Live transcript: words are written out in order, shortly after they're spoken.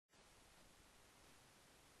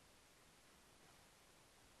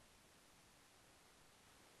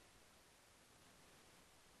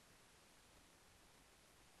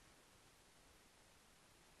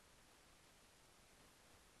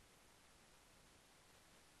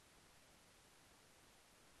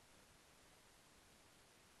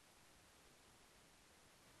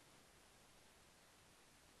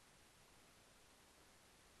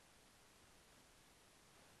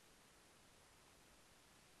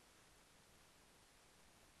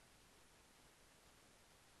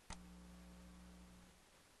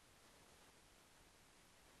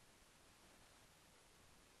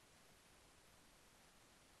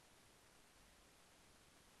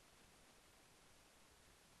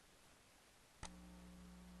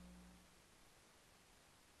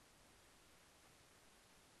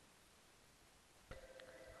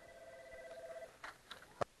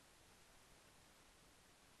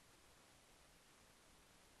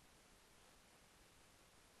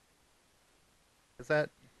Is that?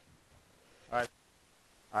 All right.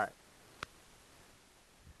 All right.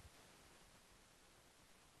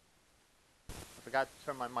 I forgot to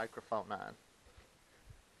turn my microphone on.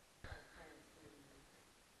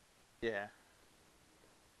 Yeah.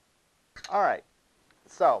 All right.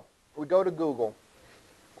 So we go to Google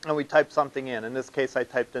and we type something in. In this case, I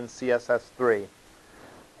typed in CSS3.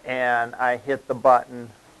 And I hit the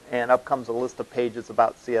button, and up comes a list of pages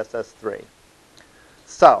about CSS3.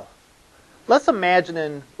 So let's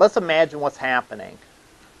imagine what's happening.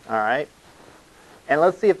 All right. And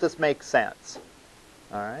let's see if this makes sense.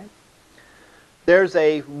 All right. There's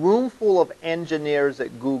a room full of engineers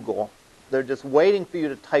at Google. They're just waiting for you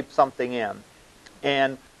to type something in.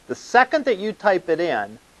 And the second that you type it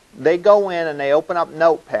in, they go in and they open up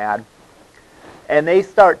Notepad and they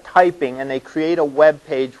start typing and they create a web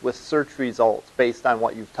page with search results based on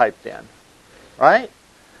what you've typed in. Right?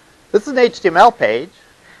 This is an HTML page.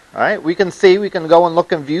 Right? We can go and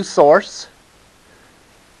look and view source.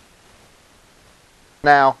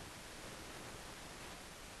 Now,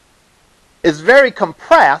 it's very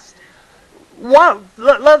compressed.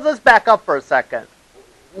 Let's back up for a second.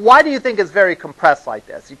 Why do you think it's very compressed like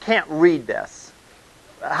this? You can't read this.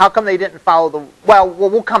 How come they didn't follow the... Well,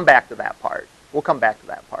 we'll come back to that part. We'll come back to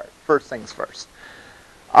that part. First things first.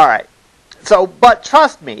 All right. So, but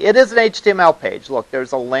trust me, it is an HTML page. Look,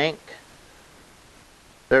 there's a link.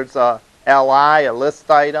 There's a LI, a list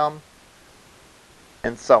item,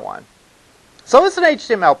 and so on. So it's an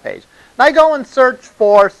HTML page. And I go and search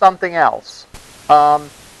for something else.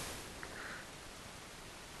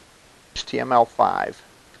 HTML5.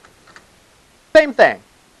 Same thing.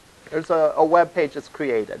 There's a web page that's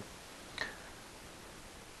created.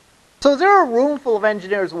 So there are a room full of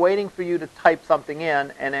engineers waiting for you to type something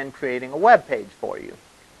in and then creating a web page for you.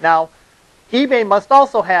 Now, eBay must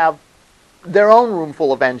also have their own room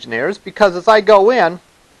full of engineers, because as I go in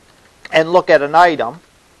and look at an item,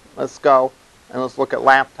 let's go and let's look at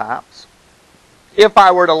laptops. If I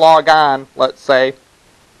were to log on, let's say,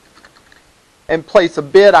 and place a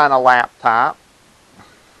bid on a laptop,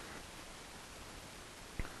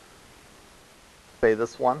 say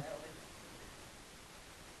this one. If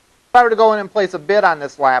I were to go in and place a bid on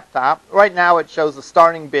this laptop, right now it shows the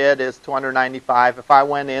starting bid is $295. If I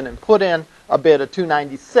went in and put in a bid of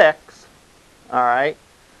 $296, all right,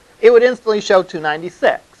 it would instantly show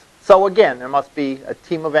 $296. So again, there must be a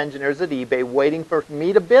team of engineers at eBay waiting for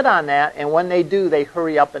me to bid on that, and when they do, they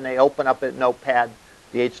hurry up and they open up at Notepad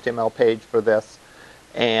the HTML page for this,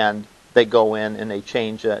 and they go in and they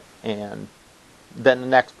change it, and then the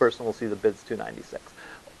next person will see the bid's $296.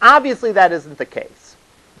 Obviously, that isn't the case.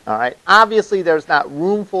 All right. Obviously, there's not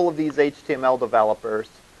room full of these HTML developers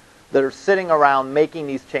that are sitting around making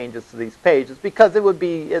these changes to these pages, because it would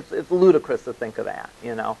be it's ludicrous to think of that.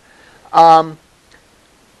 You know.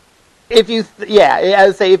 If you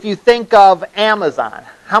think of Amazon,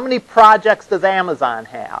 how many projects does Amazon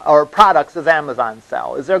have, or products does Amazon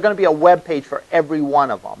sell? Is there going to be a web page for every one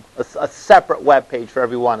of them, a separate web page for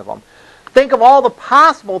every one of them? Think of all the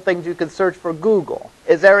possible things you could search for Google.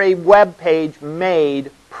 Is there a web page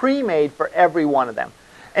pre-made for every one of them?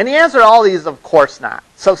 And the answer to all these is, of course not.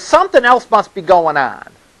 So something else must be going on,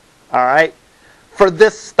 all right, for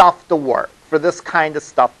this stuff to work, for this kind of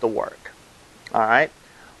stuff to work, all right?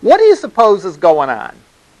 What do you suppose is going on?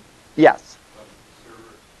 Yes?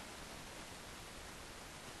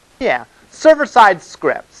 Yeah, server-side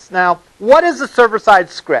scripts. Now, what is a server-side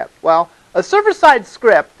script? Well, a server-side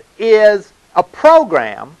script is a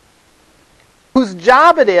program whose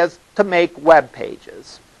job it is to make web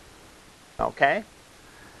pages. Okay?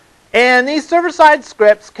 And these server-side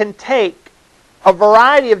scripts can take a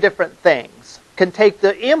variety of different things. Can take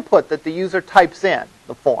the input that the user types in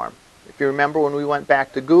the form. If you remember when we went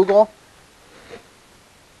back to Google,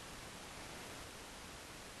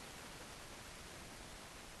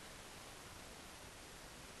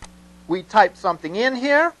 we typed something in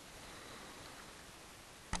here.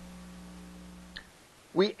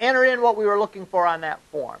 We enter in what we were looking for on that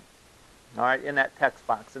form, all right, in that text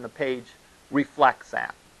box, and the page reflects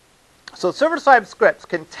that. So server-side scripts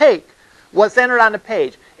can take what's entered on the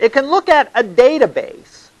page. It can look at a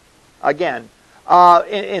database. Again,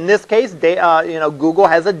 in this case, Google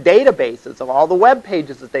has a database of all the web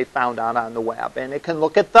pages that they found out on the web, and it can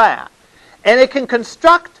look at that. And it can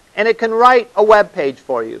construct and it can write a web page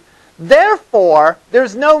for you. Therefore,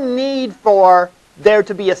 there's no need for there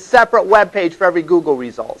to be a separate web page for every Google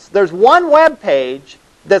results. There's one web page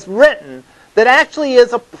that's written that actually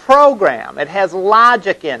is a program. It has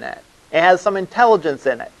logic in it. It has some intelligence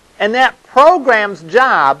in it. And that program's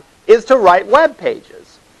job is to write web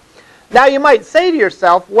pages. Now you might say to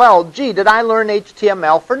yourself, well, gee, did I learn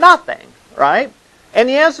HTML for nothing, right? And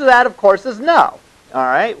the answer to that, of course, is no. All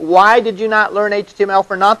right? Why did you not learn HTML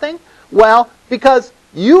for nothing? Well, because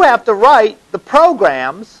you have to write the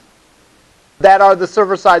programs that are the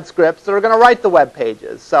server-side scripts that are going to write the web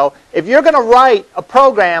pages. So if you're going to write a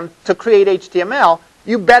program to create HTML,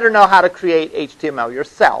 you better know how to create HTML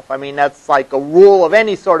yourself. I mean, that's like a rule of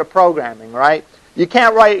any sort of programming, right? You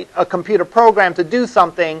can't write a computer program to do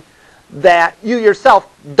something that you yourself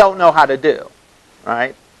don't know how to do,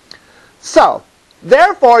 right? So,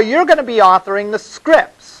 therefore, you're going to be authoring the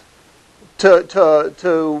scripts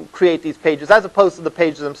to create these pages as opposed to the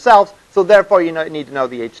pages themselves, so therefore you need to know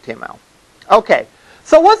the HTML. Okay,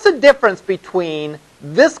 so what's the difference between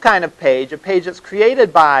this kind of page, a page that's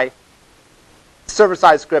created by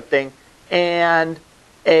server-side scripting, and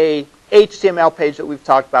a HTML page that we've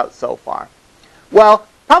talked about so far? Well,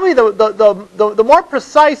 probably the more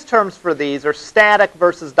precise terms for these are static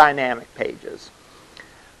versus dynamic pages.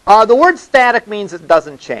 The word static means it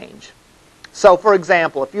doesn't change. So, for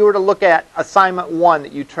example, if you were to look at assignment 1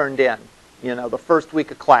 that you turned in, the first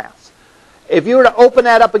week of class, if you were to open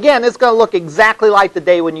that up again, it's going to look exactly like the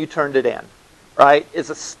day when you turned it in, right? It's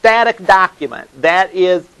a static document. That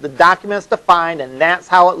is, the document's defined, and that's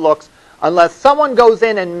how it looks, unless someone goes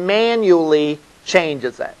in and manually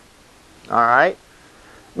changes it. All right?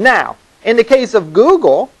 Now, in the case of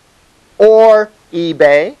Google, or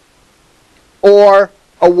eBay, or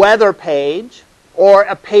a weather page, or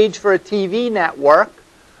a page for a TV network,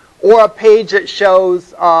 or a page that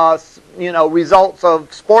shows results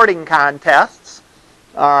of sporting contests,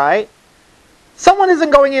 all right? Someone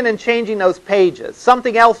isn't going in and changing those pages.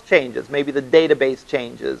 Something else changes. Maybe the database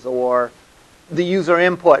changes, or the user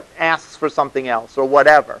input asks for something else, or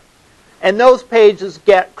whatever. And those pages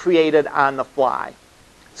get created on the fly.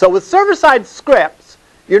 So with server-side scripts,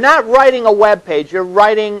 you're not writing a web page. You're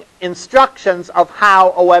writing instructions of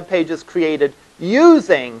how a web page is created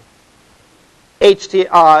using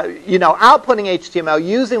outputting HTML,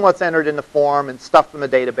 using what's entered in the form and stuff from the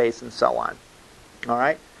database and so on. All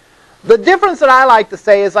right? The difference that I like to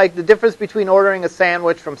say is like the difference between ordering a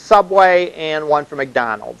sandwich from Subway and one from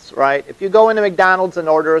McDonald's, right? If you go into McDonald's and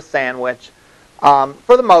order a sandwich,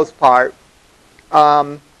 for the most part,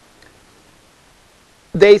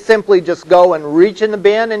 they simply just go and reach in the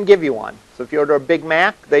bin and give you one. So if you order a Big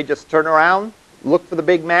Mac, they just turn around, look for the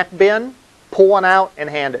Big Mac bin, pull one out, and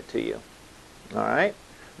hand it to you. All right?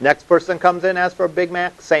 Next person comes in, asks for a Big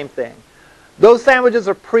Mac, same thing. Those sandwiches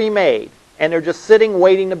are pre-made, and they're just sitting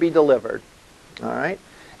waiting to be delivered. All right?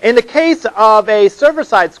 In the case of a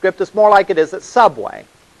server-side script, it's more like it is at Subway.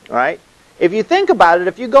 All right? If you think about it,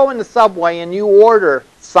 if you go into Subway and you order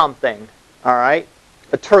something, all right,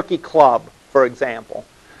 a turkey club, for example,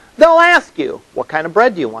 they'll ask you, what kind of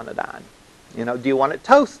bread do you want it on? Do you want it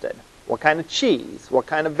toasted? What kind of cheese? What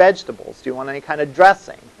kind of vegetables? Do you want any kind of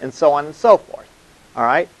dressing? And so on and so forth. All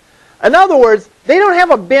right? In other words, they don't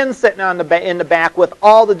have a bin sitting in the back with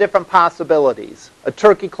all the different possibilities. A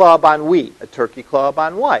turkey club on wheat, a turkey club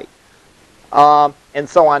on white, and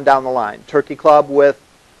so on down the line. Turkey club with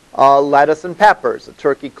lettuce and peppers, a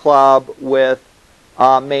turkey club with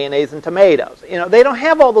mayonnaise and tomatoes. They don't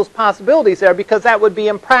have all those possibilities there because that would be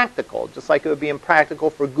impractical, just like it would be impractical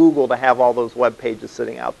for Google to have all those web pages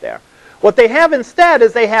sitting out there. What they have instead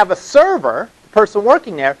is they have a server, the person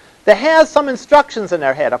working there, that has some instructions in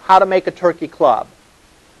their head of how to make a turkey club.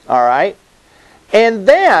 All right? And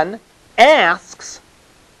then asks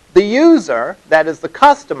the user, that is the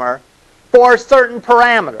customer, for certain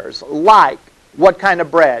parameters, like what kind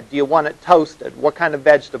of bread? Do you want it toasted? What kind of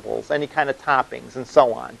vegetables? Any kind of toppings? And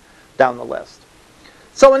so on down the list.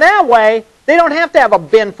 So in that way, they don't have to have a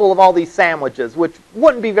bin full of all these sandwiches, which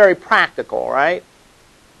wouldn't be very practical, right?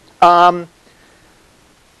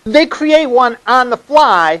 They create one on the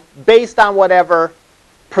fly based on whatever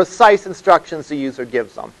precise instructions the user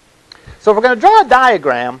gives them. So if we're going to draw a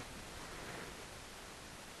diagram,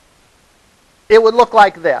 it would look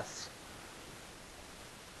like this.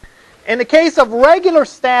 In the case of regular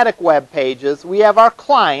static web pages, we have our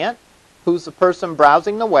client, who's the person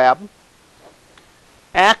browsing the web,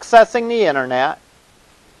 accessing the internet,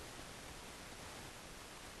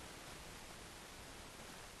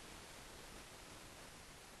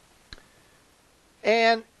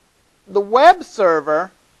 and the web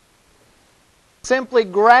server simply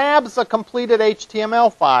grabs the completed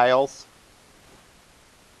HTML files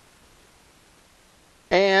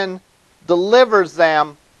and delivers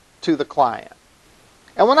them to the client.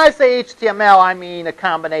 And when I say HTML, I mean a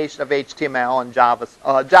combination of HTML and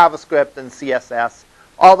JavaScript and CSS,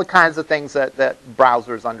 all the kinds of things that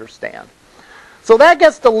browsers understand. So that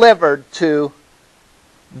gets delivered to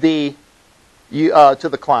the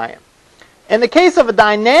client. In the case of a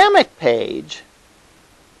dynamic page,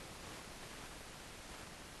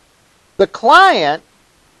 the client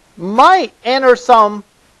might enter some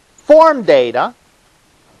form data.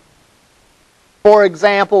 For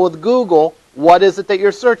example, with Google, what is it that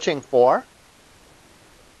you're searching for?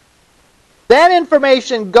 That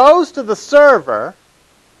information goes to the server.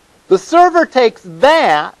 The server takes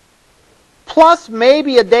that, plus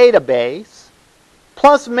maybe a database,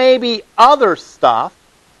 plus maybe other stuff,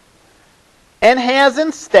 and has,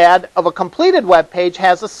 instead of a completed web page,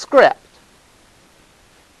 has a script.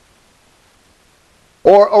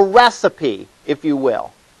 Or a recipe, if you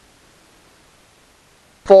will,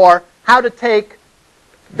 for how to take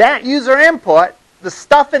that user input, the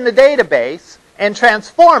stuff in the database, and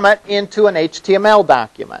transform it into an HTML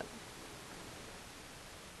document.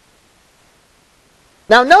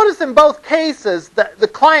 Now notice in both cases that the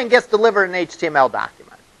client gets delivered an HTML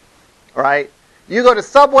document. Right? You go to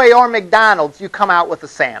Subway or McDonald's, you come out with a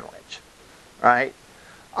sandwich. Right?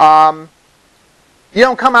 You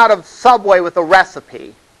don't come out of Subway with a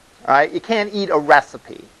recipe. Right? You can't eat a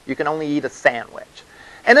recipe. You can only eat a sandwich.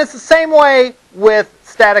 And it's the same way with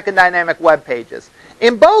static and dynamic web pages.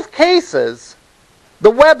 In both cases,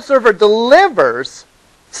 the web server delivers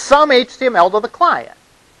some HTML to the client.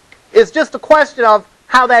 It's just a question of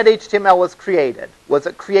how that HTML was created. Was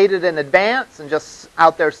it created in advance and just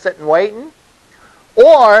out there sitting waiting?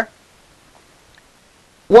 Or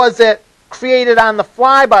was it created on the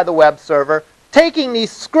fly by the web server, taking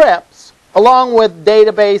these scripts along with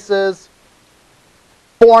databases,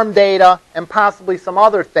 form data, and possibly some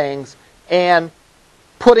other things, and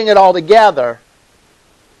putting it all together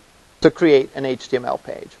to create an HTML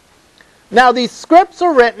page. Now these scripts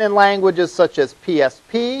are written in languages such as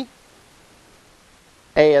PSP,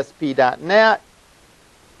 ASP.NET,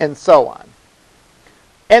 and so on.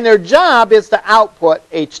 And their job is to output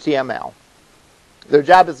HTML. Their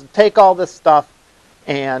job is to take all this stuff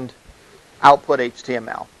and output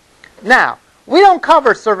HTML. Now, we don't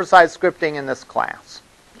cover server-side scripting in this class.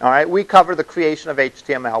 All right, we cover the creation of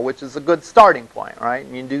HTML, which is a good starting point, right?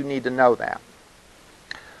 And you do need to know that.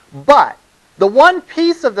 But the one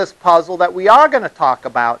piece of this puzzle that we are going to talk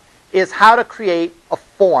about is how to create a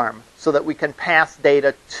form so that we can pass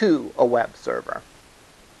data to a web server.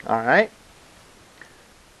 All right?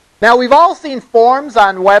 Now, we've all seen forms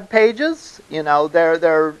on web pages. You know,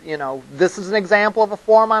 this is an example of a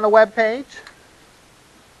form on a web page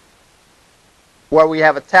where we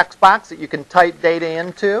have a text box that you can type data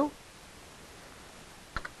into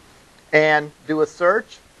and do a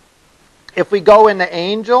search. If we go into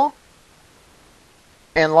Angel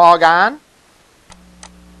and log on,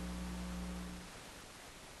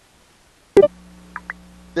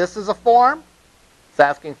 this is a form. It's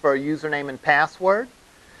asking for a username and password.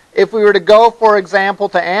 If we were to go, for example,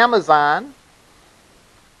 to Amazon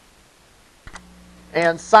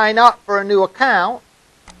and sign up for a new account,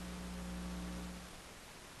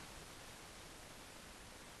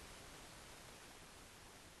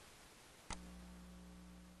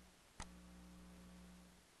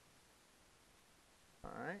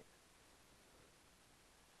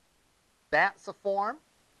 that's a form.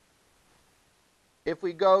 If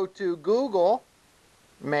we go to Google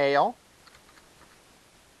Mail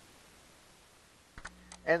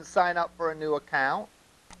and sign up for a new account,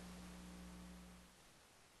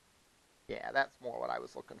 yeah, that's more what I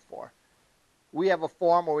was looking for. We have a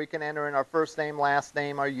form where we can enter in our first name, last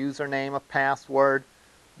name, our username, a password,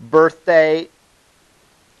 birth date,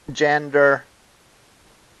 gender,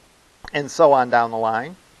 and so on down the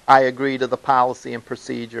line. I agree to the policy and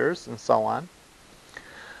procedures, and so on.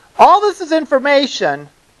 All this is information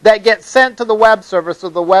that gets sent to the web server so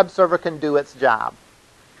the web server can do its job.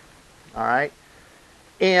 All right?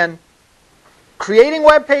 In creating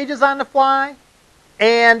web pages on the fly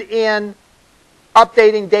and in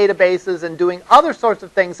updating databases and doing other sorts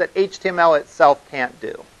of things that HTML itself can't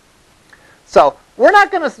do. So we're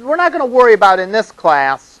not going to worry about in this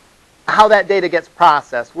class how that data gets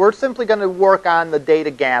processed. We're simply going to work on the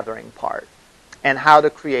data gathering part and how to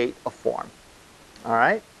create a form. All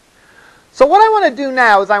right? So what I want to do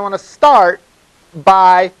now is I want to start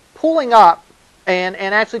by pulling up and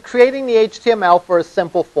actually creating the HTML for a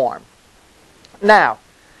simple form. Now,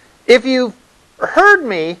 if you've heard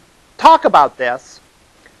me talk about this,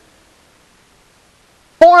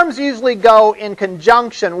 forms usually go in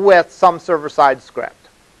conjunction with some server-side script.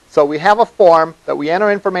 So we have a form that we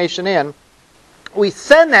enter information in. We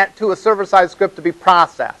send that to a server-side script to be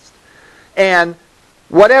processed. And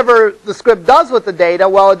Whatever the script does with the data,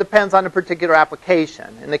 well, it depends on the particular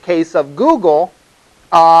application. In the case of Google,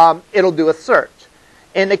 it'll do a search.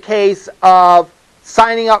 In the case of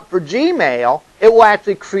signing up for Gmail, it will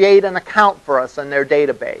actually create an account for us in their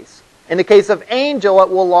database. In the case of Angel, it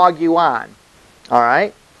will log you on. All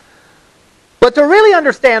right? But to really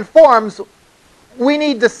understand forms, we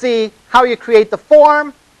need to see how you create the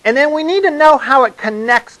form, and then we need to know how it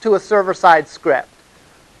connects to a server-side script.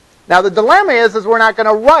 Now, the dilemma is we're not going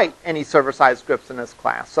to write any server-side scripts in this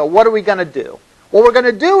class. So what are we going to do? What we're going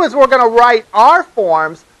to do is we're going to write our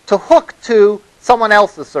forms to hook to someone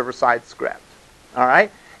else's server-side script. All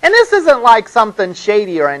right? And this isn't like something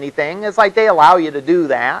shady or anything. It's like they allow you to do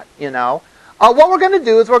that, you know. What we're going to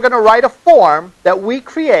do is we're going to write a form that we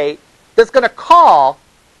create that's going to call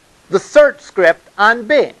the search script on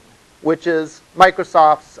Bing, which is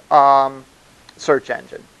Microsoft's search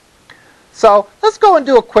engine. So let's go and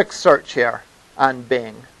do a quick search here on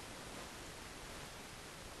Bing.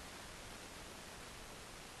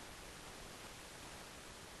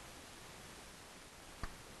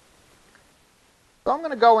 So I'm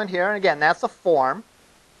going to go in here, and again, that's a form.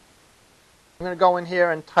 I'm going to go in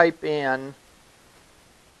here and type in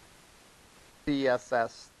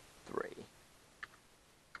CISS216.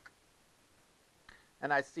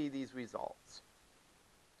 And I see these results.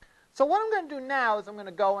 So what I'm going to do now is I'm going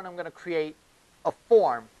to go and I'm going to create a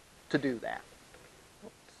form to do that.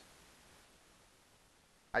 Oops.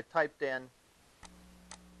 I typed in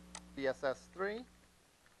CISS3,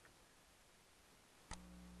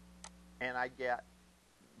 and I get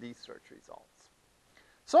these search results.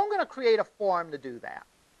 So I'm going to create a form to do that.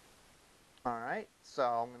 All right, so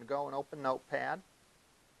I'm going to go and open Notepad.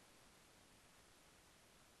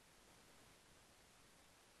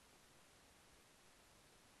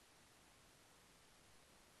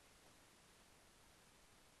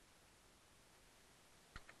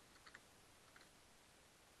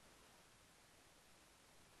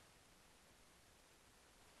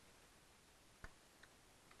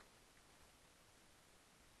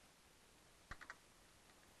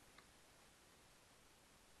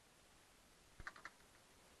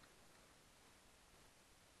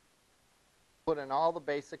 Put in all the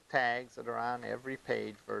basic tags that are on every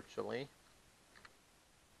page virtually.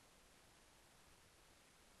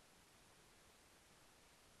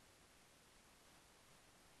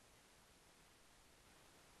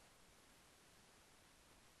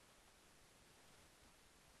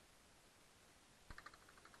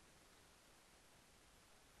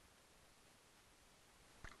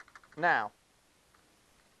 Now,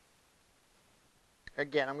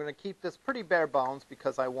 again, I'm going to keep this pretty bare bones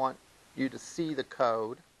because I want you to see the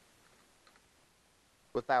code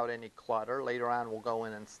without any clutter. Later on, we'll go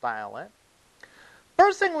in and style it.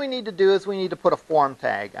 First thing we need to do is we need to put a form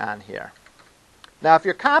tag on here. Now, if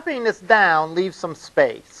you're copying this down, leave some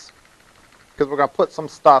space because we're going to put some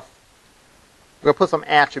stuff, we're going to put some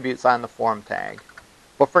attributes on the form tag.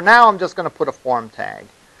 But for now, I'm just going to put a form tag.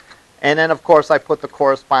 And then, of course, I put the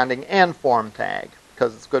corresponding end form tag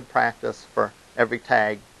because it's good practice for every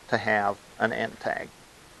tag to have an end tag.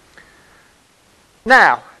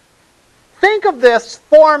 Now, think of this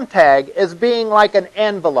form tag as being like an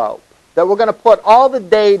envelope that we're going to put all the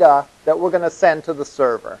data that we're going to send to the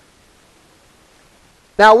server.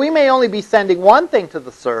 Now, we may only be sending one thing to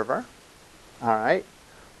the server. All right.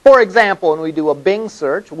 For example, when we do a Bing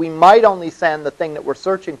search, we might only send the thing that we're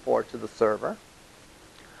searching for to the server.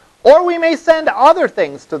 Or we may send other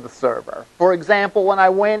things to the server. For example, when I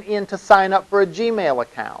went in to sign up for a Gmail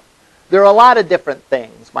account, there are a lot of different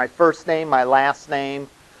things. My first name, my last name,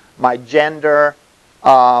 my gender,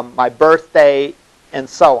 my birth date, and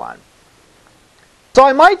so on. So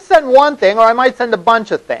I might send one thing, or I might send a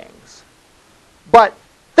bunch of things. But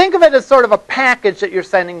think of it as sort of a package that you're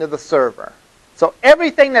sending to the server. So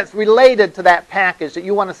everything that's related to that package that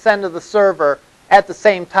you want to send to the server at the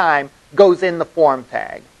same time goes in the form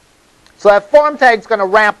tag. So that form tag is going to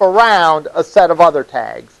wrap around a set of other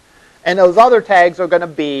tags. And those other tags are going to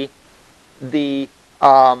be the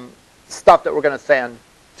stuff that we're going to send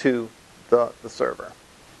to the server.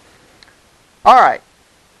 All right.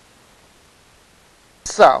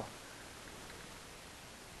 So,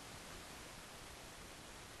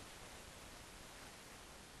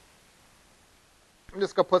 I'm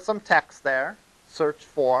just going to put some text there, search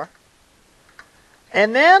for.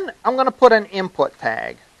 And then I'm going to put an input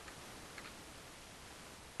tag.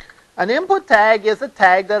 An input tag is a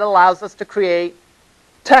tag that allows us to create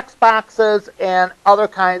text boxes and other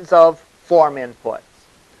kinds of form inputs.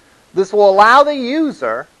 This will allow the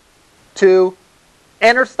user to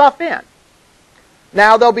enter stuff in.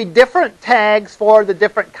 Now, there'll be different tags for the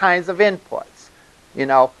different kinds of inputs. You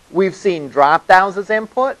know, we've seen drop downs as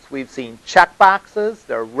inputs, we've seen checkboxes,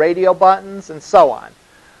 there are radio buttons, and so on.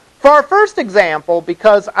 For our first example,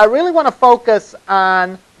 because I really want to focus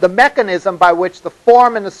on the mechanism by which the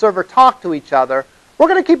form and the server talk to each other, we're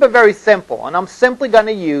going to keep it very simple, and I'm simply going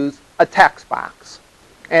to use a text box.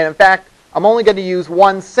 And in fact, I'm only going to use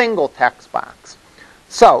one single text box.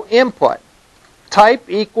 So, input, type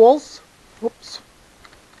equals,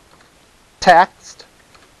 text,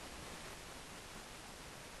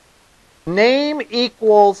 name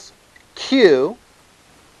equals Q.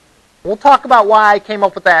 We'll talk about why I came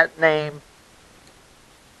up with that name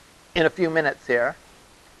in a few minutes here.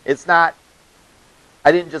 It's not,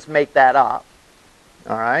 I didn't just make that up.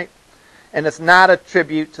 All right? And it's not a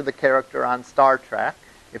tribute to the character on Star Trek,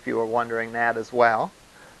 if you were wondering that as well.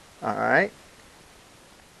 All right?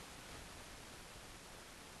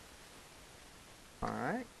 All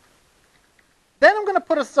right. Then I'm going to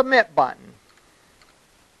put a submit button.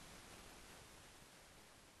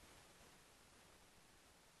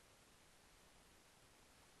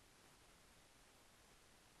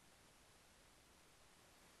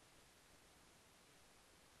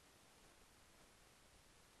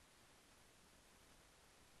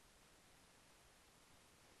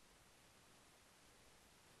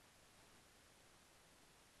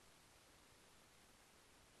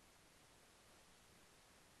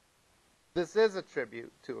 This is a tribute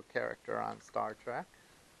to a character on Star Trek.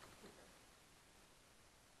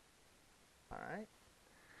 All right.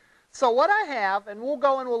 So what I have, and we'll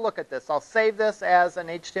go and we'll look at this. I'll save this as an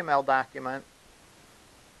HTML document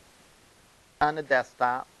on the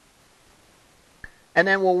desktop. And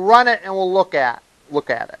then we'll run it and we'll look at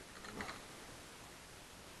it.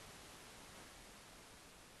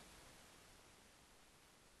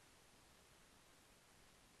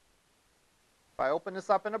 If I open this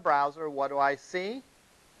up in a browser, what do I see?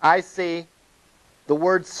 I see the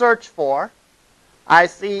word search for. I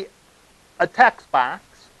see a text box.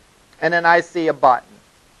 And then I see a button.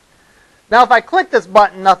 Now if I click this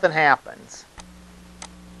button, nothing happens.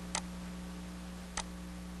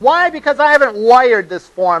 Why? Because I haven't wired this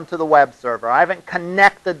form to the web server. I haven't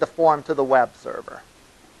connected the form to the web server.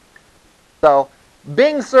 So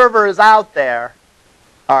Bing server is out there,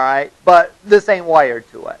 all right, but this ain't wired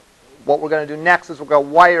to it. What we're going to do next is we're going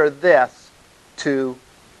to wire this to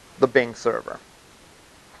the Bing server.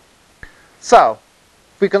 So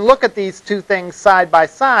if we can look at these two things side by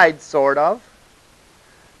side, sort of.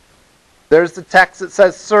 There's the text that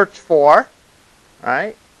says search for,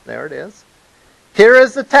 right? There it is. Here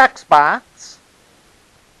is the text box.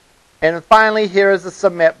 And finally, here is the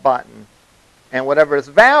submit button. And whatever its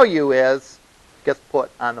value is, gets put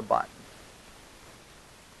on the button.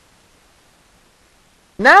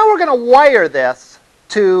 Now we're going to wire this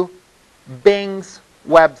to Bing's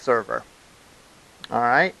web server. All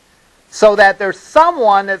right? So that there's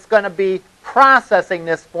someone that's going to be processing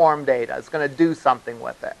this form data. It's going to do something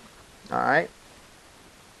with it. All right?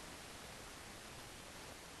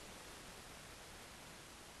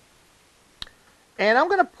 And I'm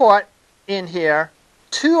going to put in here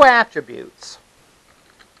two attributes.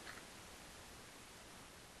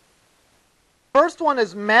 First one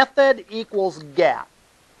is method equals get.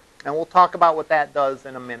 And we'll talk about what that does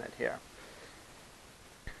in a minute here.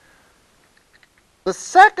 The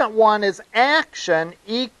second one is action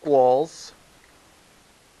equals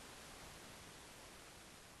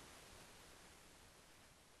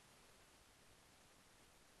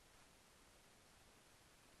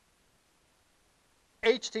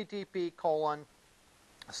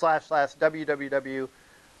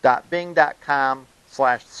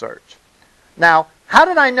http://www.bing.com/search. Now, how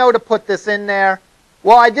did I know to put this in there?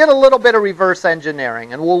 Well, I did a little bit of reverse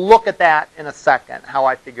engineering, and we'll look at that in a second, how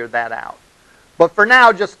I figured that out. But for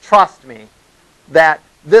now, just trust me that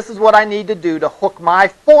this is what I need to do to hook my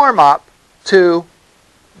form up to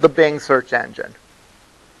the Bing search engine.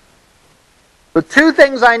 The two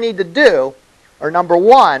things I need to do are, number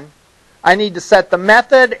one, I need to set the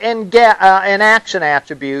method and action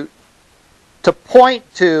attribute to point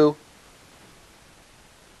to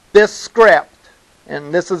this script.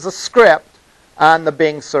 And this is a script on the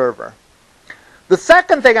Bing server. The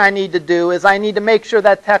second thing I need to do is I need to make sure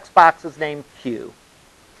that text box is named Q.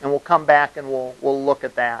 And we'll come back and we'll look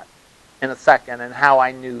at that in a second and how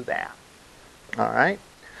I knew that. All right.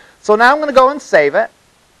 So now I'm going to go and save it.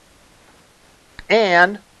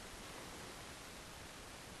 And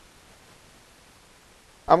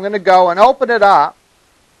I'm going to go and open it up.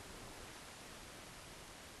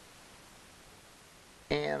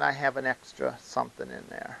 And I have an extra something in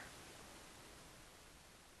there.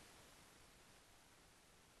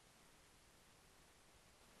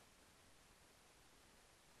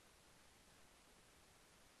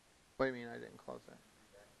 What do you mean I didn't close it?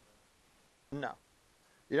 No.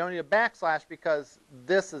 You don't need a backslash because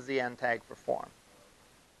this is the end tag for form.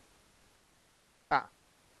 Ah,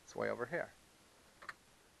 it's way over here.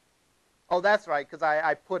 Oh, that's right, because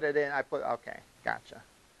I put it in. Okay, gotcha.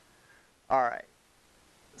 All right.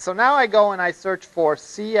 So now I go and I search for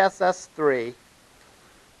CSS3,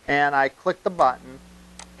 and I click the button,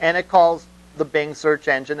 and it calls the Bing search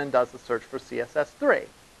engine and does the search for CSS3.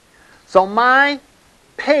 So my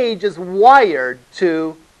page is wired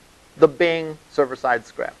to the Bing server-side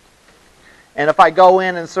script. And if I go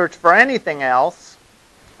in and search for anything else,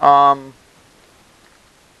 Lorain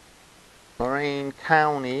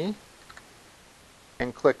County,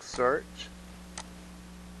 and click search,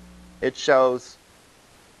 it shows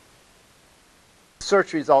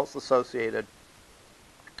search results associated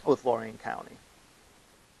with Lorain County.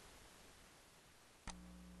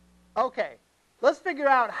 Okay, let's figure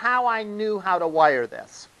out how I knew how to wire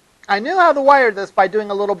this. I knew how to wire this by doing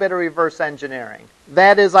a little bit of reverse engineering.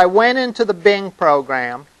 That is, I went into the Bing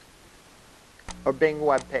program, or Bing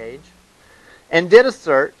web page, and did a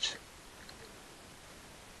search.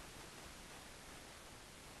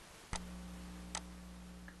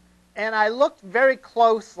 And I looked very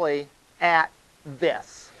closely at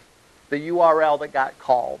this, the URL that got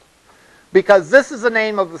called, because this is the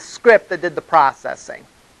name of the script that did the processing.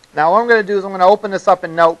 Now what I'm going to do is I'm going to open this up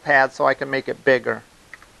in Notepad so I can make it bigger.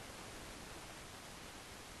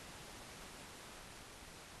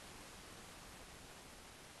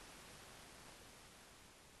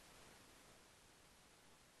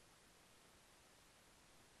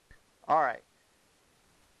 All right.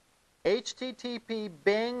 http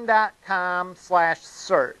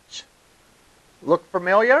bing.com/search. Look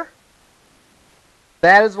familiar?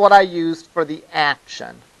 That is what I used for the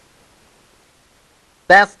action.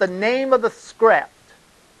 That's the name of the script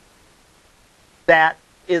that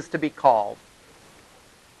is to be called.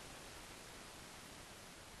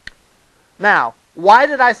 Now, why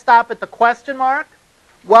did I stop at the question mark?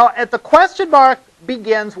 Well, at the question mark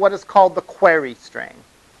begins what is called the query string.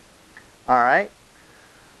 All right?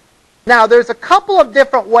 Now, there's a couple of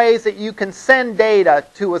different ways that you can send data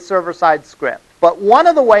to a server-side script, but one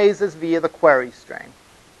of the ways is via the query string.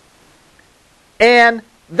 And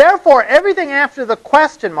therefore, everything after the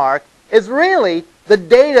question mark is really the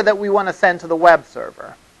data that we want to send to the web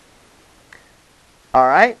server. All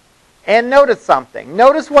right? And notice something.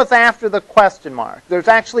 Notice what's after the question mark. There's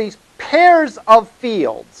actually pairs of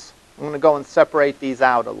fields. I'm going to go and separate these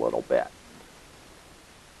out a little bit.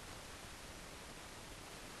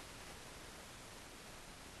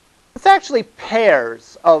 It's actually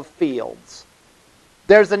pairs of fields.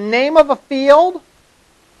 There's a name of a field,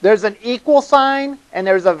 there's an equal sign, and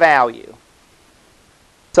there's a value.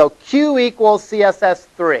 So Q equals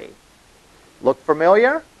CSS3. Look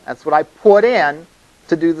familiar? That's what I put in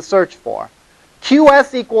to do the search for.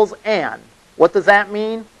 QS equals N. What does that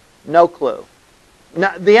mean? No clue.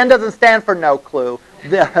 No, the N doesn't stand for no clue.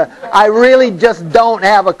 I really just don't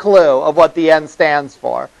have a clue of what the N stands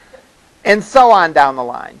for. And so on down the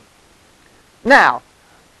line. Now,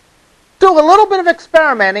 through a little bit of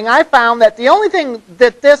experimenting, I found that the only thing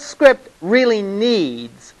that this script really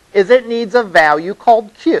needs is it needs a value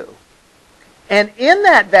called Q. And in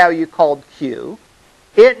that value called Q,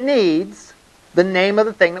 it needs the name of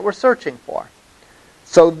the thing that we're searching for.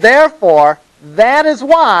 So therefore, that is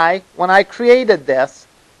why, when I created this,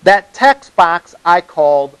 that text box I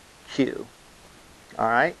called Q. All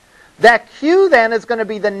right? That Q then is going to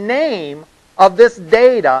be the name of this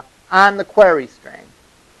data on the query string.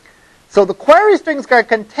 So the query string is going to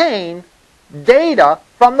contain data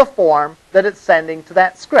from the form that it's sending to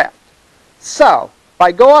that script. So if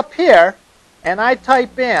I go up here and I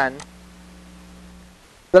type in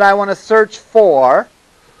that I want to search for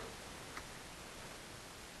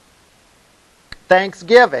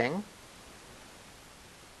Thanksgiving,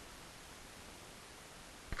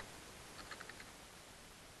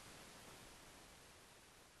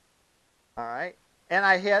 all right, and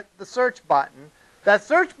I hit the search button, that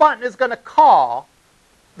search button is going to call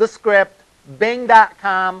the script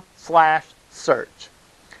bing.com/search.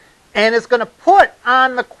 And it's going to put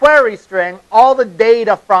on the query string all the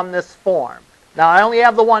data from this form. Now, I only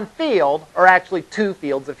have the one field, or actually two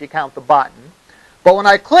fields if you count the button. But when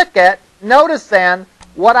I click it, notice then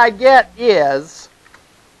what I get is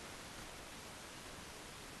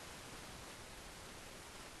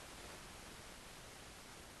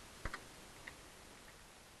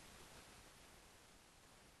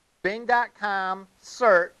bing.com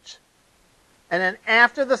search, and then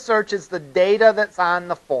after the search is the data that's on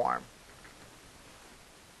the form.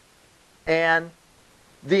 And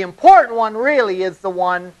the important one really is the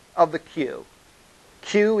one of the Q.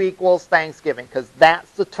 Q equals Thanksgiving, because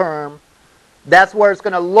that's the term, that's where it's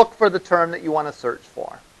going to look for the term that you want to search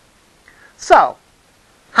for. So,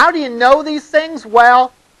 how do you know these things?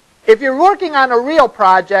 Well, if you're working on a real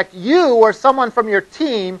project, you or someone from your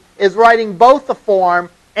team is writing both the form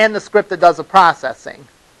and the script that does the processing.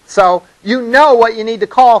 So you know what you need to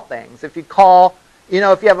call things. If you call,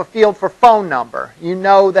 if you have a field for phone number, you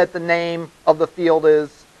know that the name of the field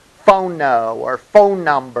is phono or phone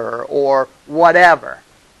number or whatever.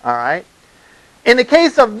 All right? In the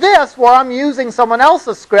case of this, where I'm using someone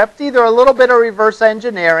else's script, either a little bit of reverse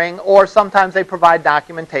engineering or sometimes they provide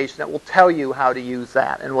documentation that will tell you how to use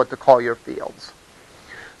that and what to call your fields.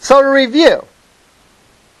 So to review,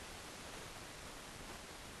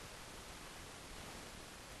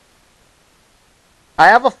 I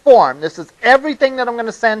have a form. This is everything that I'm going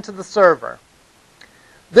to send to the server.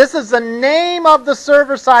 This is the name of the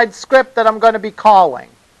server-side script that I'm going to be calling.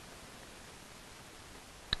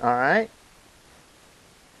 All right?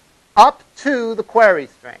 Up to the query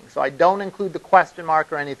string. So I don't include the question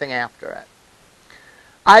mark or anything after it.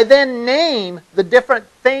 I then name the different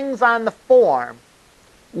things on the form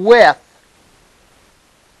with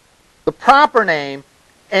the proper name,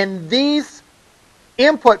 and these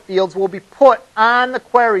input fields will be put on the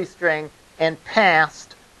query string and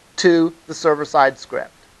passed to the server-side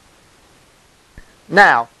script.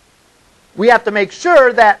 Now, we have to make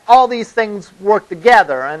sure that all these things work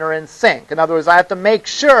together and are in sync. In other words, I have to make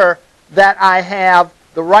sure that I have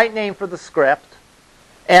the right name for the script,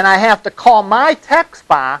 and I have to call my text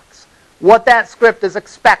box what that script is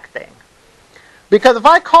expecting. Because if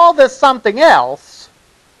I call this something else,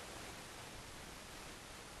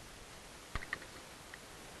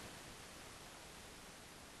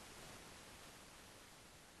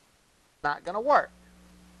 it's not going to work.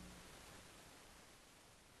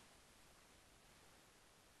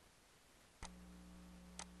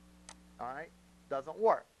 All right? Doesn't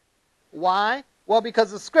work. Why? Well,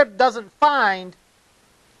 because the script doesn't find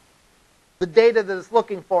the data that it's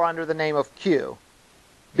looking for under the name of Q,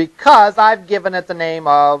 because I've given it the name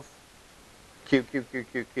of Q,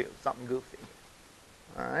 something goofy.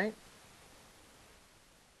 All right?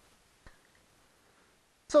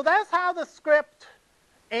 So that's how the script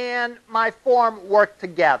and my form work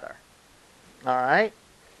together. All right?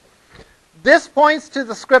 This points to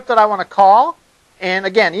the script that I want to call. And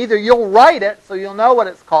again, either you'll write it so you'll know what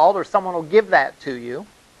it's called, or someone will give that to you.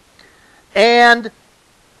 And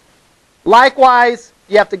likewise,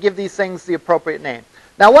 you have to give these things the appropriate name.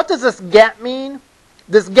 Now, what does this get mean?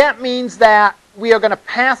 This get means that we are going to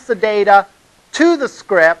pass the data to the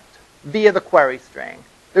script via the query string.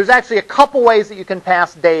 There's actually a couple ways that you can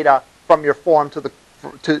pass data from your form to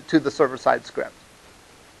the server-side script.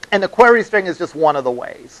 And the query string is just one of the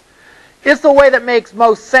ways. It's the way that makes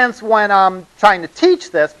most sense when I'm trying to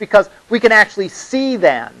teach this, because we can actually see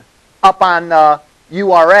then up on the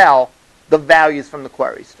URL the values from the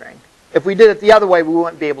query string. If we did it the other way, we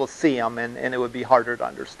wouldn't be able to see them, and it would be harder to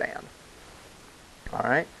understand. All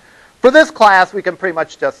right? For this class, we can pretty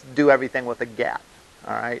much just do everything with a get.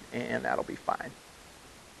 All right? And that'll be fine.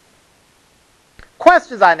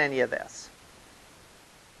 Questions on any of this?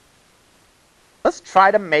 Let's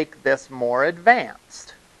try to make this more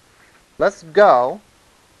advanced. Let's go.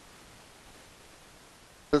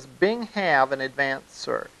 Does Bing have an advanced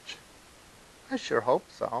search? I sure hope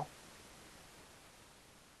so.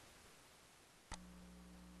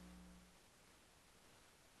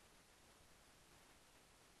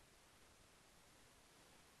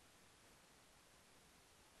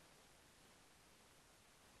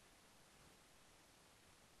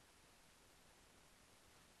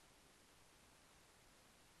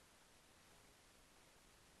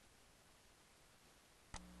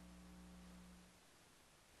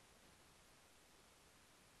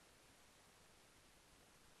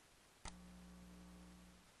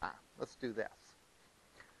 Let's do this.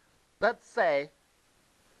 Let's say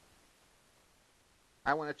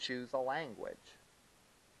I want to choose a language.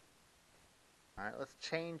 All right, let's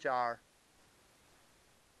change our,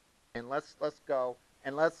 and let's go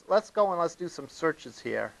and let's do some searches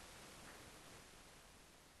here.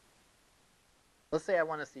 Let's say I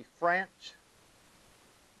want to see French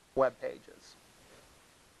web pages.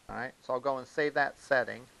 All right, so I'll go and save that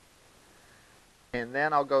setting, and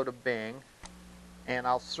then I'll go to Bing, and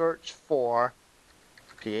I'll search for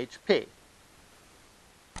PHP.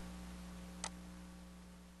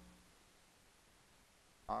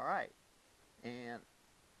 All right, and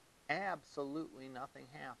absolutely nothing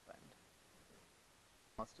happened.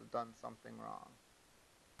 Must have done something wrong.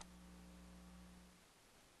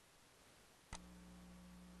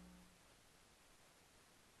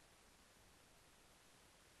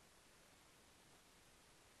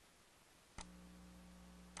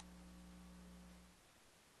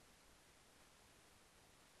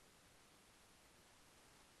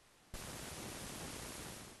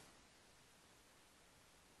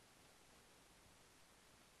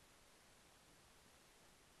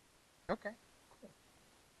 Okay. Cool.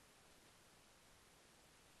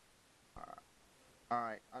 All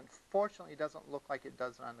right. Unfortunately, it doesn't look like it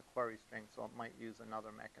does it on the query string, so it might use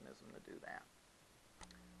another mechanism to do that.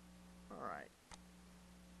 All right.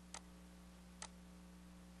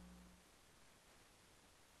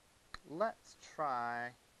 Let's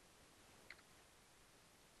try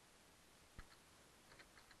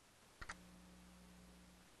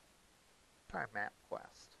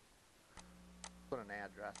MapQuest. Put an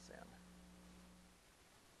address in.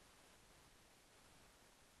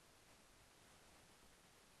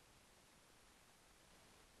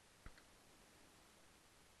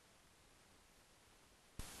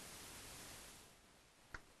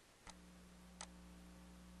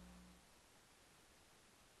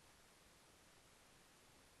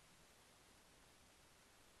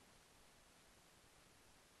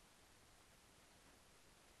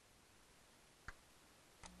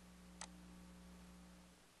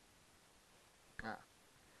 Ah.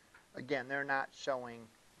 Again, they're not showing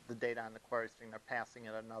the data on the query string. They're passing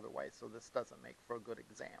it another way, so this doesn't make for a good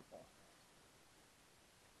example.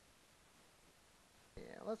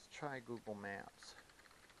 Yeah, let's try Google Maps.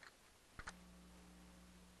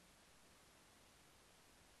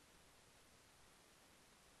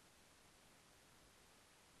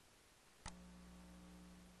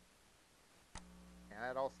 And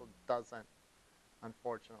that also doesn't,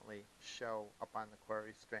 unfortunately, show up on the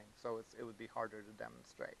query string, so it would be harder to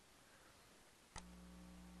demonstrate.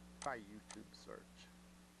 Try YouTube search.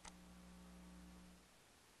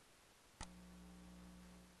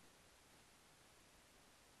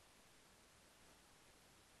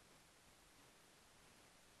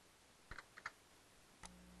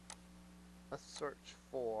 Let's search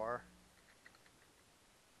for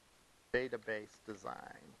database design.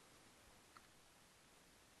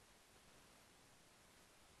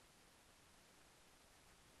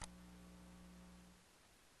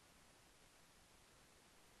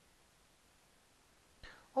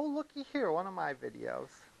 Oh, looky here, one of my videos.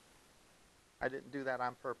 I didn't do that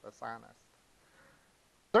on purpose, honest.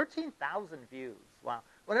 13,000 views. Wow.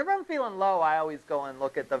 Whenever I'm feeling low, I always go and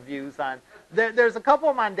look at the views on. There's a couple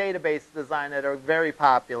of them on database design that are very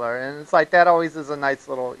popular, and it's like that always is a nice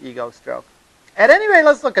little ego stroke. At any rate,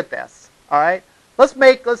 let's look at this. All right.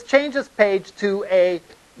 Let's change this page to a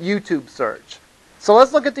YouTube search. So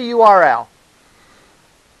let's look at the URL.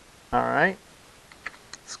 All right.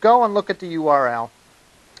 Let's go and look at the URL.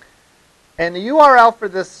 And the URL for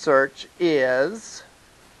this search is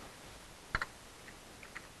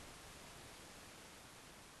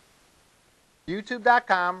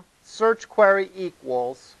youtube.com search query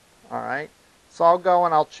equals. All right. So I'll go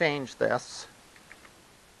and I'll change this.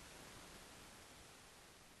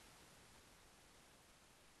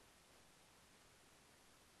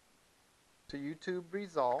 To YouTube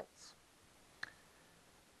results.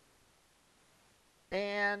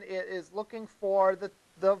 And it is looking for the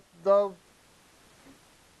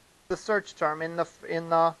search term in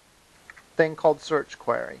the thing called search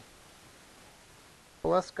query. So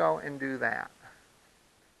let's go and do that.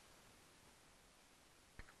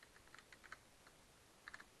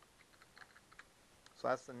 So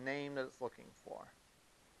that's the name that it's looking for.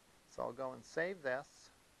 So I'll go and save this.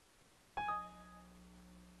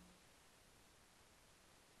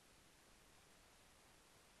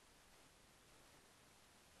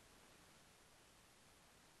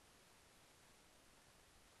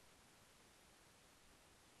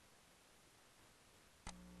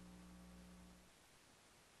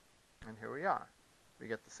 And here we are. We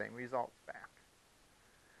get the same results back.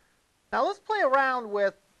 Now let's play around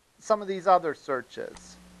with some of these other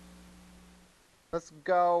searches. Let's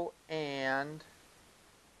go and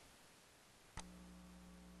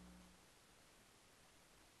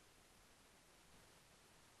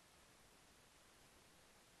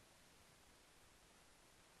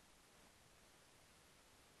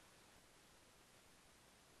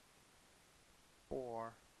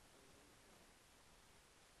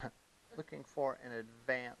looking for an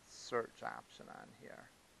advanced search option on here.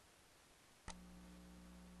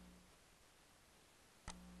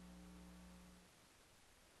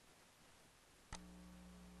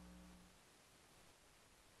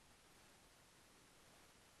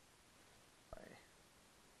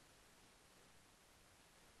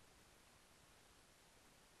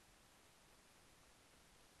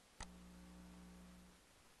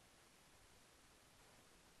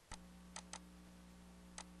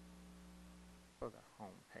 Go to the home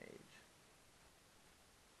page.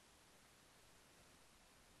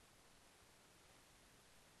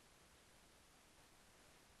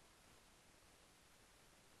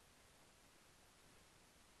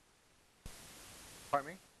 Pardon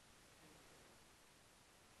me?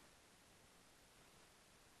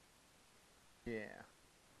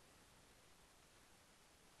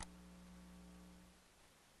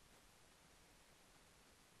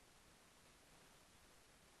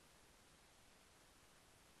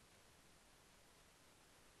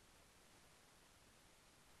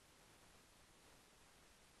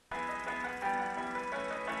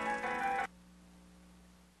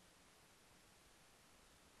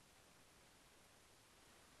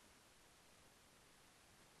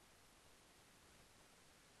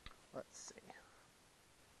 let's see.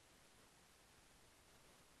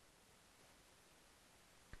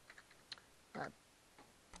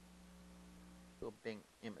 Do Bing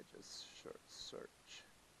images search.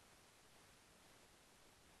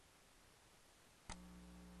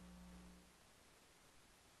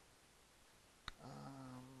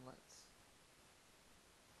 Let's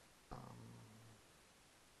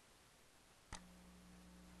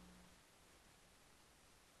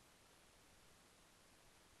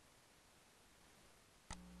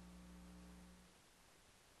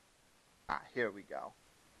here we go.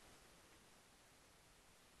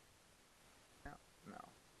 No.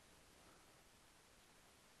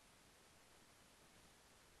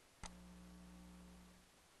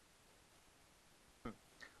 I'm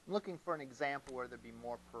looking for an example where there'd be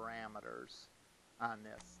more parameters on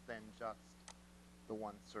this than just the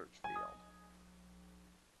one search field.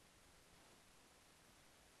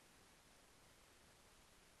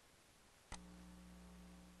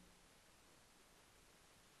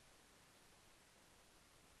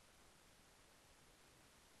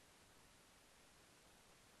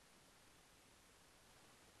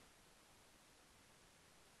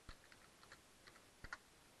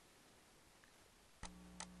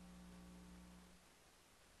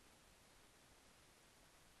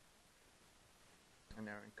 And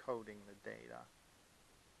they're encoding the data,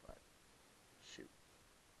 but shoot.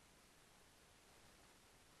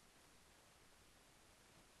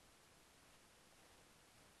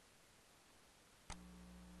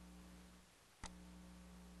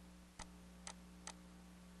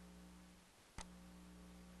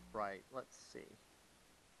 Right, let's see.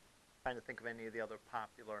 Trying to think of any of the other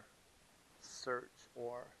popular search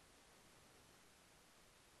or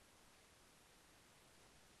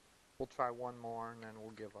we'll try one more and then we'll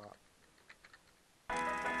give up.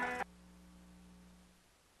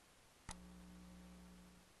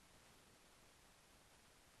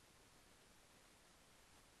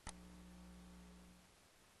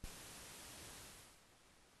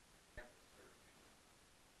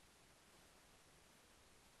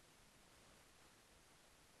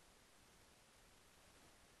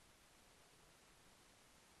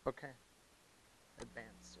 Okay.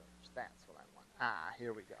 Advanced search. That's what I want.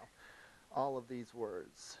 Here we go. All of these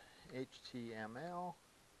words. HTML.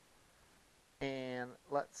 And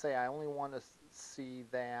let's say I only want to see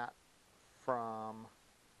that from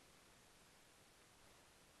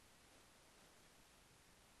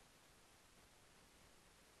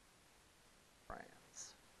France.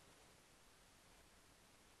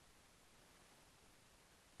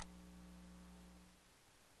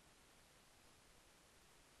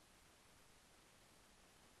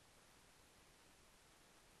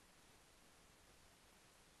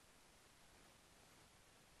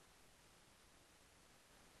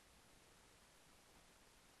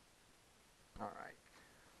 All right.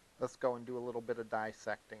 Let's go and do a little bit of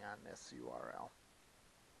dissecting on this URL.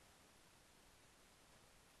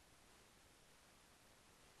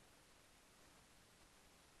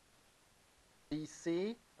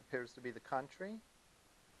 BC appears to be the country.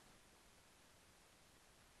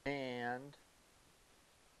 And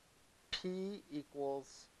P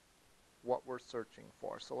equals what we're searching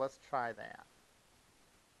for. So let's try that.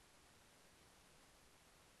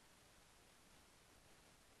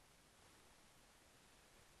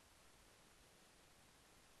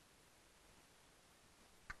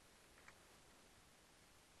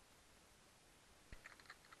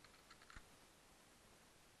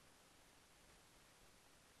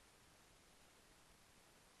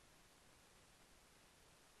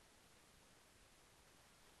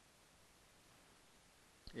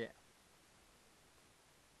 Yeah.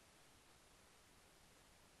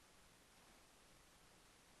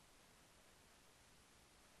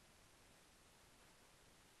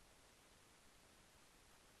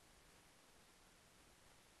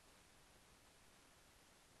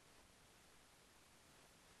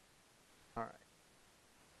 All right.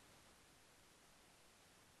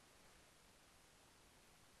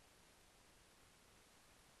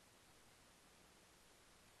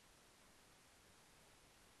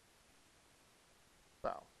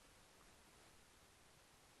 So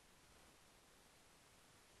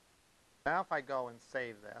now if I go and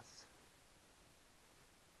save this,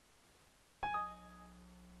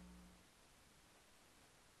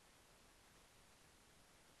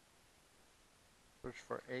 search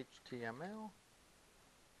for HTML,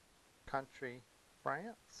 country,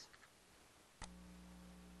 France.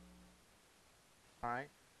 All right.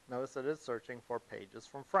 Notice it is searching for pages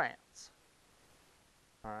from France.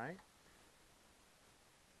 All right.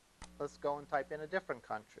 Let's go and type in a different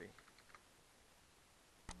country.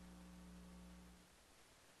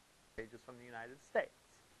 United States.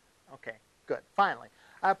 Okay, good. Finally.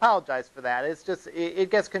 I apologize for that. It's just,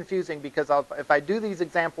 it gets confusing because if I do these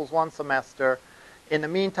examples one semester, in the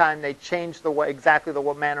meantime, they change exactly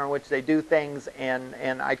the manner in which they do things,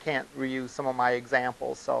 and I can't reuse some of my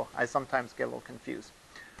examples, so I sometimes get a little confused.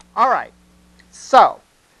 All right, so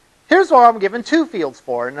here's what I'm given two fields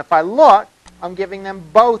for, and if I look, I'm giving them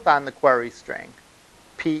both on the query string.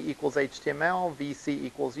 P equals HTML, VC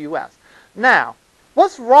equals US. Now,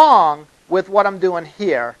 what's wrong with what I'm doing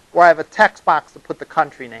here, where I have a text box to put the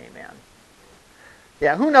country name in?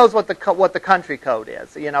 Yeah, who knows what the country code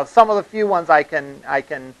is? You know, some of the few ones I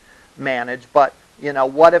can manage, but you know,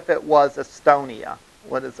 what if it was Estonia?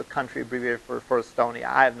 What is the country abbreviated for Estonia?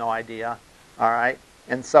 I have no idea. All right,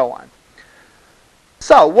 and so on.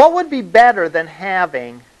 So, what would be better than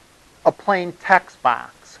having a plain text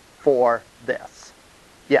box for this?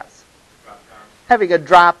 Yes. Having a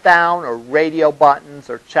drop down or radio buttons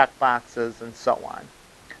or check boxes and so on.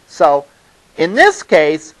 So, in this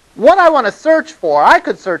case, what I want to search for, I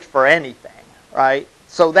could search for anything, right?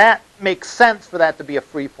 So that makes sense for that to be a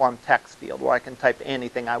free-form text field where I can type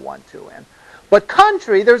anything I want to in. But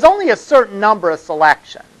country, there's only a certain number of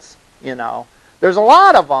selections, you know. There's a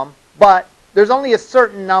lot of them, but there's only a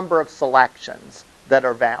certain number of selections that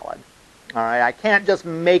are valid. All right, I can't just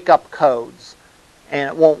make up codes, and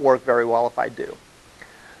it won't work very well if I do.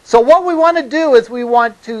 So what we want to do is we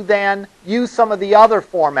want to then use some of the other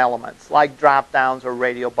form elements, like drop-downs or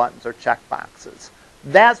radio buttons or checkboxes.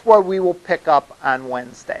 That's where we will pick up on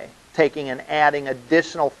Wednesday, taking and adding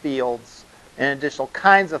additional fields and additional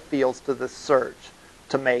kinds of fields to the search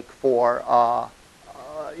to make for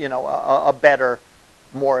you know, a better,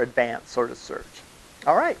 more advanced sort of search.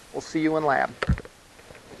 All right, we'll see you in lab.